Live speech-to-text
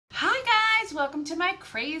welcome to my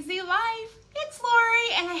crazy life. It's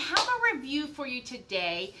Lori and I have a review for you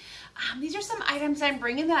today. These are some items I'm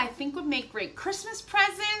bringing that I think would make great Christmas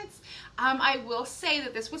presents. I will say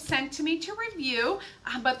that this was sent to me to review,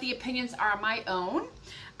 but the opinions are my own.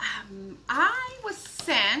 I was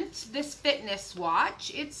sent this fitness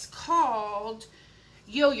watch. It's called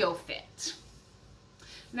YoYo Fit.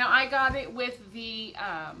 Now I got it with the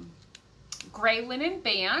gray linen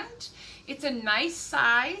band. It's a nice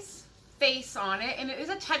size face on it, and it is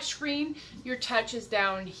a touch screen. Your touch is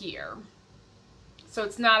down here, so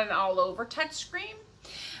it's not an all over touch screen.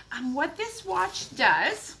 What this watch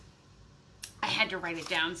does, I had to write it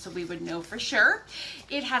down so we would know for sure.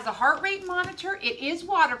 It has a heart rate monitor. It is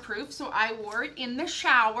waterproof, so I wore it in the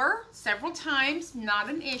shower several times, not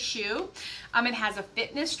an issue. It has a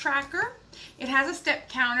fitness tracker. It has a step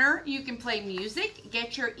counter. You can play music,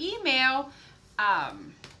 get your email,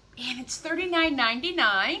 and it's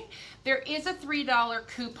 $39.99. There is a $3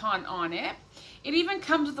 coupon on it. It even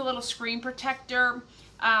comes with a little screen protector.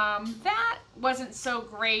 That wasn't so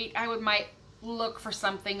great. I might look for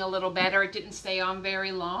something a little better. It didn't stay on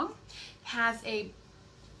very long. It has a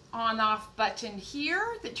on-off button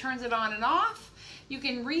here that turns it on and off. You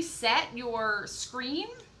can reset your screen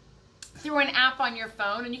through an app on your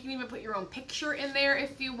phone, and you can even put your own picture in there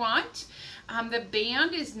if you want. The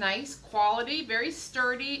band is nice quality, very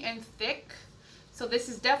sturdy and thick. So this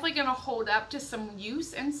is definitely going to hold up to some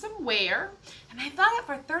use and some wear. And I thought that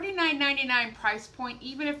for $39.99 price point,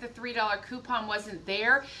 even if the $3 coupon wasn't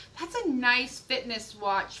there, that's a nice fitness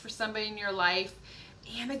watch for somebody in your life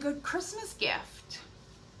and a good Christmas gift.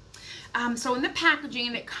 So in the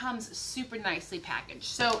packaging, it comes super nicely packaged.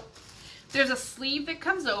 So there's a sleeve that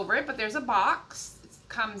comes over it, but there's a box it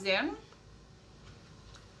comes in.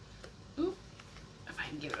 Oop, if I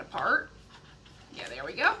can get it apart. Yeah, there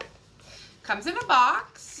we go. Comes in a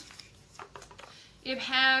box. It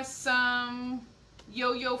has some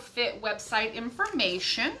YoYo Fit website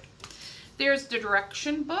information. There's the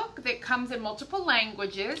direction book that comes in multiple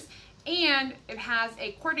languages, and it has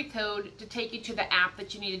a QWERTY code to take you to the app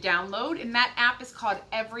that you need to download, and that app is called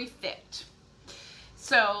Every Fit.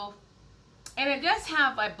 So, and it does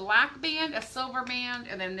have a black band, a silver band,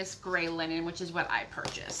 and then this gray linen, which is what I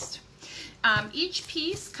purchased. Each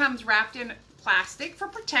piece comes wrapped in plastic for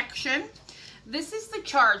protection. This is the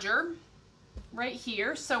charger right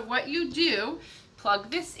here. So what you do,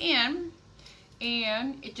 plug this in,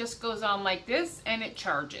 and it just goes on like this, and it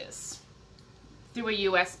charges through a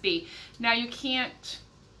USB. Now you can't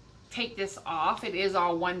take this off. It is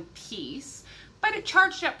all one piece, but it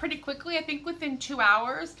charged up pretty quickly, I think within 2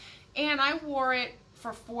 hours, and I wore it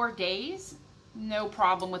for 4 days. No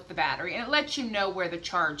problem with the battery, and it lets you know where the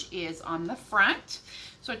charge is on the front.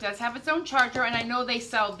 So it does have its own charger, and I know they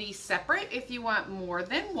sell these separate if you want more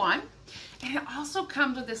than one. And it also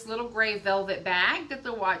comes with this little gray velvet bag that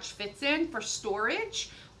the watch fits in for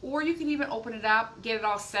storage, or you can even open it up, get it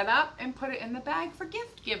all set up, and put it in the bag for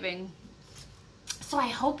gift giving. So I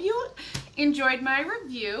hope you enjoyed my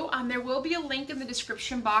review. There will be a link in the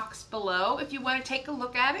description box below if you want to take a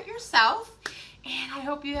look at it yourself. And I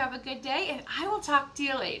hope you have a good day, and I will talk to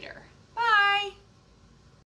you later. Bye!